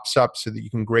rubric pops up so that you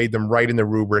can grade them right in the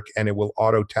rubric and it will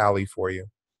auto-tally for you.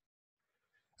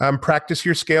 Practice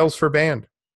your scales for band.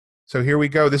 So here we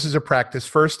go. This is a Practice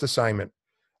First assignment.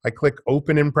 I click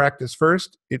Open in Practice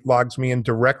First. It logs me in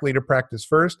directly to Practice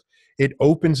First. It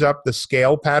opens up the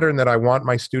scale pattern that I want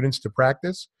my students to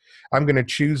practice. I'm going to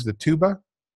choose the tuba.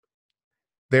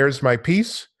 There's my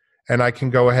piece, and I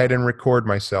can go ahead and record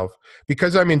myself.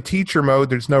 Because I'm in teacher mode,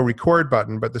 there's no record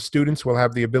button, but the students will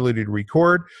have the ability to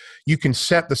record. You can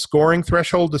set the scoring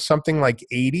threshold to something like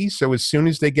 80, so as soon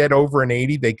as they get over an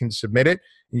 80, they can submit it,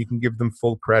 and you can give them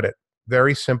full credit.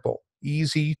 Very simple,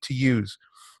 easy to use.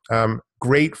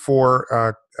 Great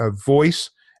for voice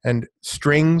and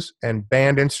strings and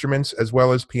band instruments, as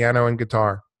well as piano and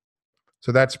guitar.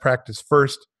 So that's Practice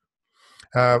First.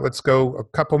 Let's go a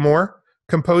couple more.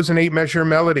 Compose an 8-measure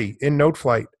melody in Note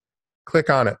Flight. Click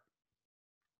on it.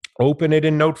 Open it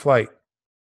in NoteFlight.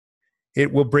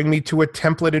 It will bring me to a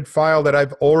templated file that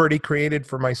I've already created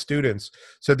for my students.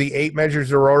 So the 8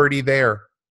 measures are already there.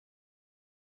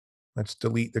 Let's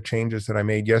delete the changes that I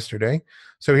made yesterday.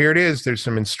 So here it is. There's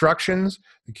some instructions.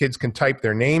 The kids can type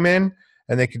their name in,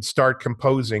 and they can start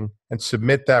composing and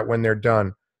submit that when they're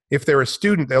done. If they're a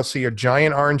student, they'll see a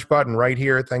giant orange button right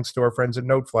here, thanks to our friends at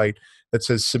NoteFlight, that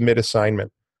says Submit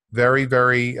Assignment. Very,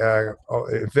 very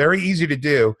easy to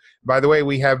do. By the way,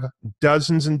 we have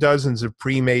dozens and dozens of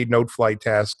pre-made NoteFlight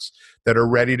tasks that are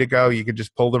ready to go. You can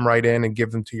just pull them right in and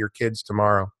give them to your kids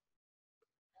tomorrow.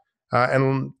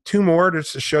 And 2 more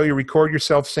just to show you. Record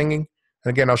yourself singing. And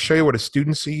again, I'll show you what a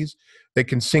student sees. They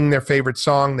can sing their favorite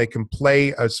song. They can play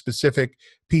a specific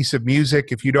piece of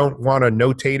music. If you don't want to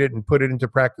notate it and put it into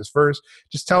MusicFirst,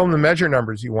 just tell them the measure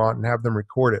numbers you want and have them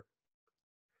record it.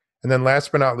 And then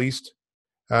last but not least,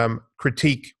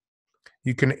 critique.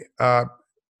 You can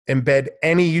embed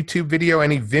any YouTube video,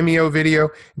 any Vimeo video.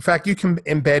 In fact, you can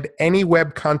embed any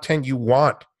web content you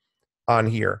want on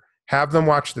here. Have them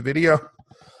watch the video.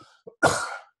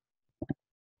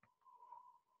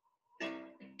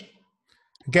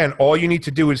 Again, all you need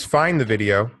to do is find the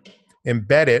video,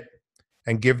 embed it,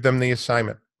 and give them the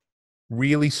assignment.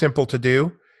 Really simple to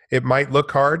do. It might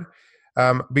look hard.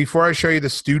 Before I show you the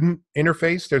student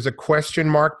interface, there's a question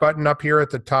mark button up here at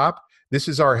the top. This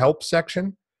is our help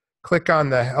section. Click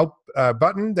on the help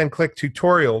button, then click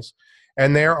tutorials.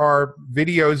 And there are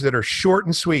videos that are short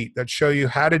and sweet that show you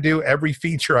how to do every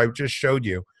feature I've just showed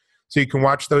you. So you can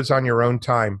watch those on your own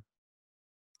time.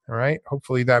 All right,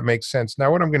 hopefully that makes sense.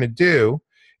 Now what I'm going to do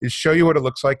is show you what it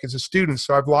looks like as a student.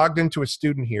 So I've logged into a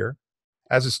student here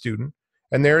as a student,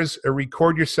 and there's a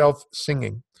record yourself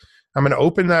singing. I'm going to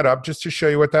open that up just to show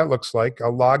you what that looks like.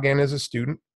 I'll log in as a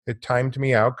student. It timed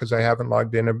me out because I haven't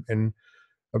logged in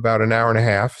about an hour and a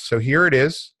half. So here it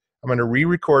is. I'm going to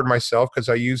re-record myself because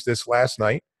I used this last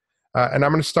night, and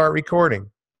I'm going to start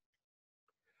recording.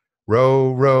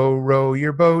 Row, row, row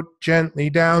your boat gently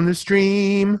down the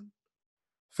stream.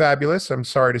 Fabulous. I'm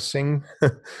sorry to sing.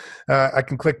 I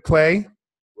can click play.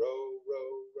 Row, row,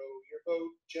 row your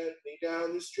boat gently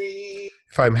down the stream.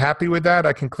 If I'm happy with that,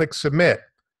 I can click submit.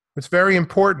 It's very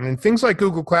important. And things like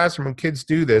Google Classroom, when kids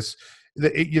do this,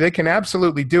 they can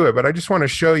absolutely do it. But I just want to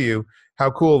show you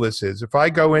how cool this is. If I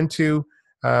go into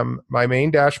my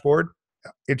main dashboard,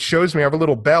 it shows me I have a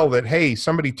little bell that, hey,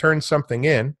 somebody turned something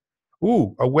in.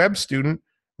 Ooh, a web student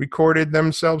recorded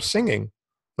themselves singing.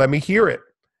 Let me hear it.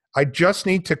 I just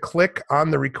need to click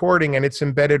on the recording and it's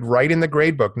embedded right in the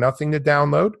gradebook. Nothing to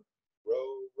download. Row, row,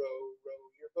 row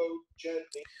your boat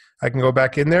gently. I can go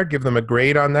back in there, give them a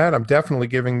grade on that. I'm definitely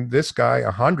giving this guy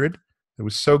 100. It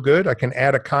was so good. I can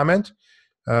add a comment.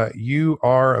 You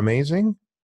are amazing.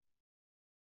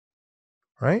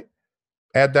 Right?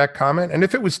 Add that comment. And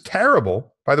if it was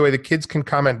terrible, by the way, the kids can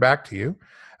comment back to you.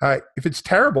 If it's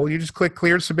terrible, you just click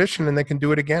clear submission and they can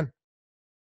do it again.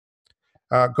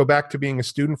 Go back to being a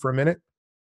student for a minute.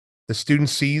 The student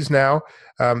sees now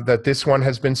that this one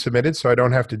has been submitted, so I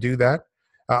don't have to do that.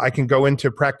 I can go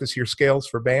into practice your scales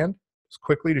for band just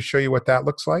quickly to show you what that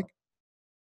looks like.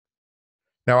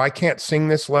 Now, I can't sing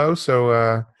this low,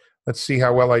 so let's see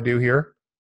how well I do here.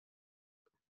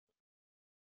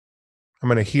 I'm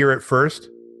going to hear it first.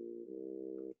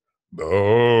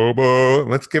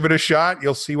 Let's give it a shot.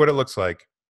 You'll see what it looks like.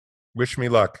 Wish me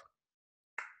luck.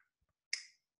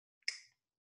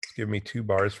 Give me 2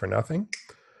 bars for nothing.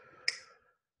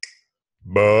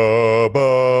 Ba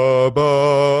ba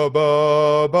ba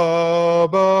ba ba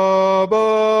ba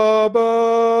ba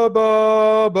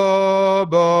ba ba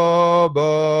ba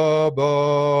ba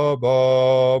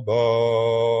ba ba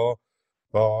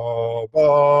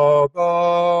ba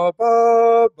ba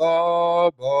ba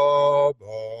ba ba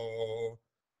ba.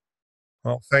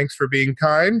 Well, thanks for being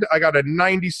kind. I got a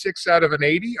 96 out of an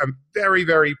 80. I'm very,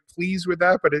 very pleased with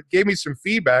that, but it gave me some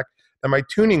feedback that my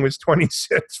tuning was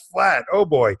 26 flat. Oh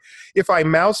boy. If I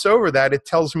mouse over that, it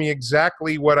tells me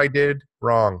exactly what I did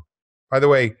wrong. By the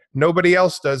way, nobody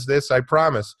else does this, I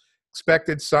promise.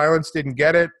 Expected silence, didn't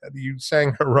get it. You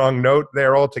sang a wrong note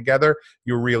there altogether.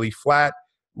 You're really flat.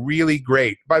 Really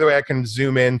great. By the way, I can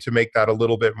zoom in to make that a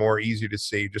little bit more easy to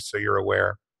see, just so you're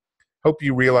aware. Hope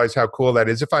you realize how cool that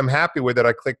is. If I'm happy with it,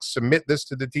 I click submit this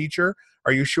to the teacher.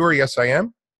 Are you sure? Yes, I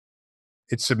am.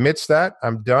 It submits that.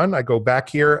 I'm done. I go back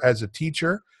here as a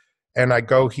teacher, and I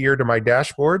go here to my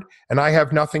dashboard, and I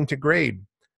have nothing to grade.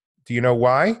 Do you know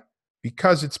why?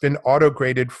 Because it's been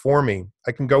auto-graded for me.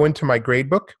 I can go into my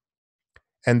gradebook,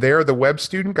 and there the web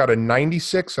student got a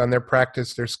 96 on their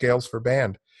practice, their scales for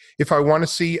band. If I want to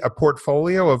see a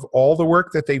portfolio of all the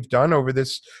work that they've done over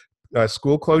this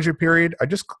school closure period, I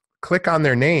just click on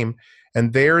their name,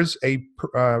 and there's a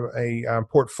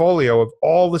portfolio of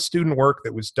all the student work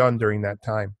that was done during that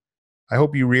time. I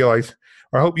hope you realize,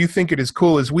 or I hope you think it as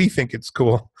cool as we think it's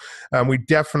cool. We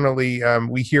definitely,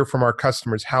 we hear from our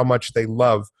customers how much they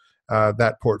love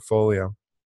that portfolio.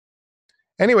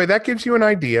 Anyway, that gives you an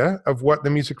idea of what the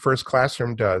MusicFirst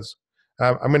classroom does.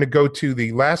 I'm going to go to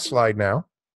the last slide now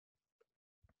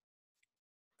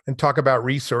and talk about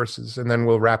resources, and then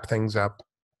we'll wrap things up.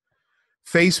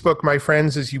 Facebook, my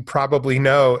friends, as you probably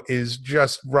know, is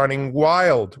just running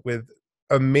wild with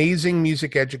amazing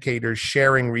music educators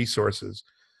sharing resources.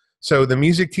 So the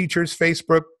Music Teachers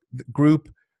Facebook group,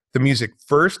 the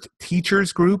MusicFirst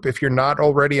Teachers group, if you're not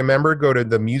already a member, go to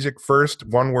the MusicFirst,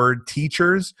 one word,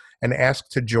 Teachers, and ask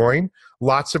to join.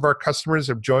 Lots of our customers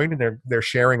have joined, and they're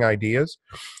sharing ideas.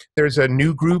 There's a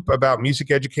new group about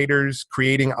music educators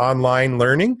creating online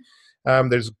learning.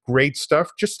 There's great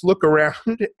stuff. Just look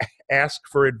around, ask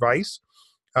for advice.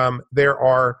 There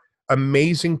are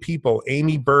amazing people: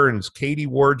 Amy Burns, Katie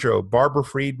Wardrobe, Barbara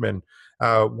Friedman,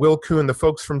 Will Kuhn, the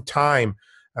folks from Time.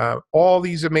 All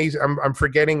these amazing, I'm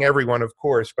forgetting everyone, of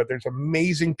course, but there's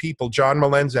amazing people. John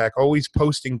Malenzak, always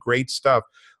posting great stuff.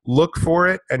 Look for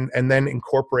it and then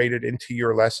incorporate it into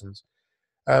your lessons.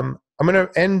 I'm going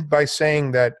to end by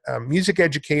saying that music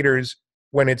educators,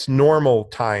 when it's normal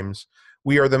times,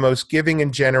 we are the most giving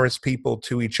and generous people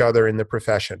to each other in the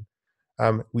profession.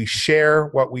 We share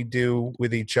what we do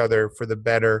with each other for the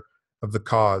better of the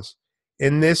cause.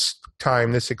 In this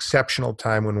time, this exceptional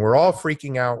time, when we're all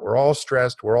freaking out, we're all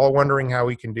stressed, we're all wondering how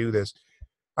we can do this,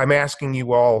 I'm asking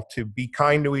you all to be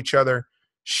kind to each other,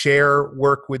 share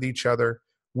work with each other.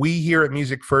 We here at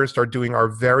MusicFirst are doing our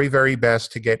very, very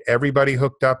best to get everybody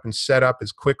hooked up and set up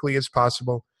as quickly as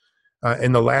possible.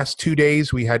 In the last 2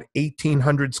 days, we had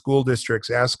 1,800 school districts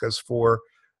ask us for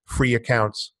free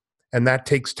accounts, and that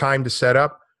takes time to set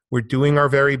up. We're doing our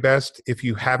very best. If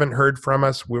you haven't heard from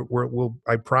us,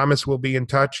 I promise we'll be in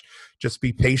touch. Just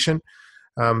be patient,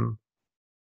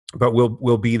 but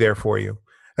we'll be there for you.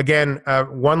 Again,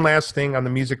 one last thing on the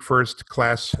MusicFirst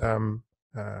class.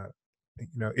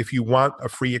 If you want a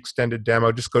free extended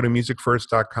demo, just go to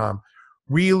musicfirst.com.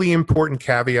 Really important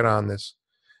caveat on this.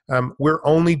 We're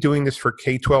only doing this for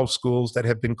K-12 schools that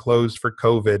have been closed for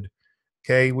COVID.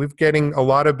 Okay, we're getting a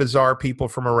lot of bizarre people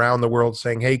from around the world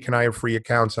saying, hey, can I have free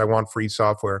accounts? I want free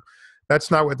software. That's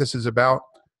not what this is about.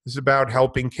 This is about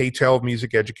helping K-12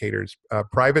 music educators,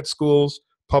 private schools,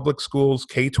 public schools,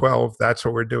 K-12. That's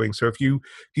what we're doing. So if you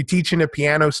teach in a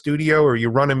piano studio, or you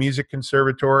run a music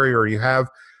conservatory, or you have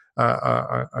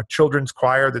a children's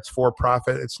choir that's for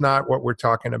profit, it's not what we're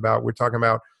talking about. We're talking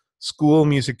about school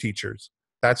music teachers.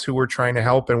 That's who we're trying to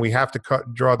help, and we have to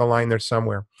draw the line there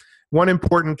somewhere. One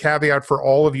important caveat for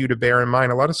all of you to bear in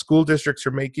mind: a lot of school districts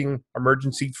are making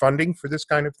emergency funding for this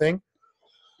kind of thing.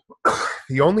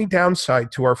 The only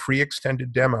downside to our free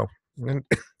extended demo, and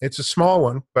it's a small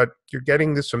one, but you're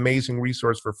getting this amazing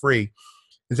resource for free,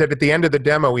 is that at the end of the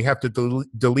demo, we have to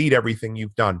delete everything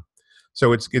you've done.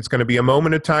 So it's going to be a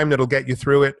moment of time that'll get you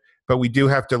through it, but we do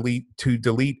have to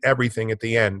delete everything at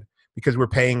the end because we're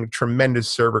paying tremendous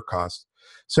server costs.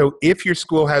 So if your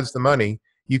school has the money,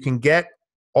 you can get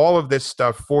all of this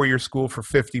stuff for your school for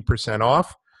 50%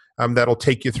 off. That'll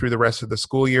take you through the rest of the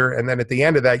school year. And then at the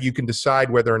end of that, you can decide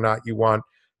whether or not you want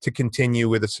to continue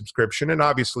with a subscription. And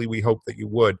obviously, we hope that you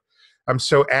would.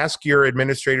 So ask your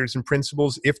administrators and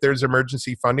principals if there's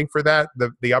emergency funding for that.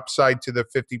 The upside to the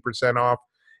 50% off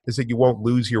is that you won't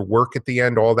lose your work at the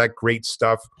end, all that great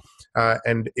stuff.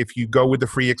 And if you go with the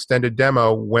free extended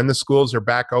demo, when the schools are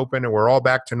back open and we're all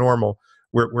back to normal,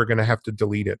 we're going to have to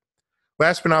delete it.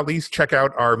 Last but not least, check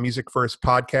out our MusicFirst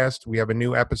podcast. We have a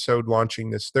new episode launching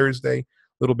this Thursday. A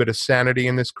little bit of sanity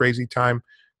in this crazy time.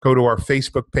 Go to our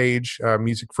Facebook page,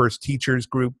 MusicFirst Teachers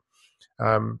Group,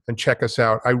 and check us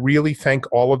out. I really thank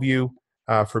all of you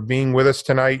for being with us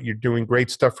tonight. You're doing great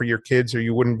stuff for your kids, or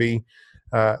you wouldn't be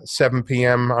 7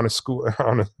 p.m. on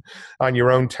on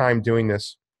your own time doing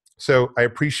this. So I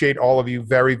appreciate all of you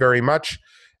very, very much,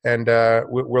 and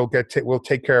we'll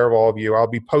take care of all of you. I'll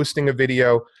be posting a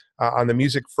video on the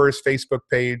MusicFirst Facebook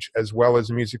page, as well as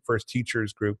the MusicFirst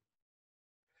Teachers Group.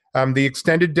 The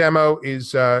extended demo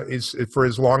is for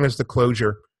as long as the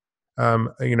closure,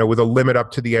 with a limit up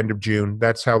to the end of June.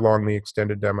 That's how long the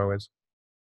extended demo is.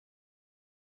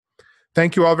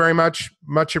 Thank you all very much.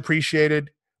 Much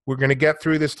appreciated. We're going to get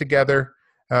through this together,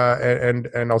 and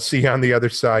I'll see you on the other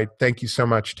side. Thank you so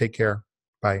much. Take care.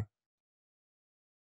 Bye.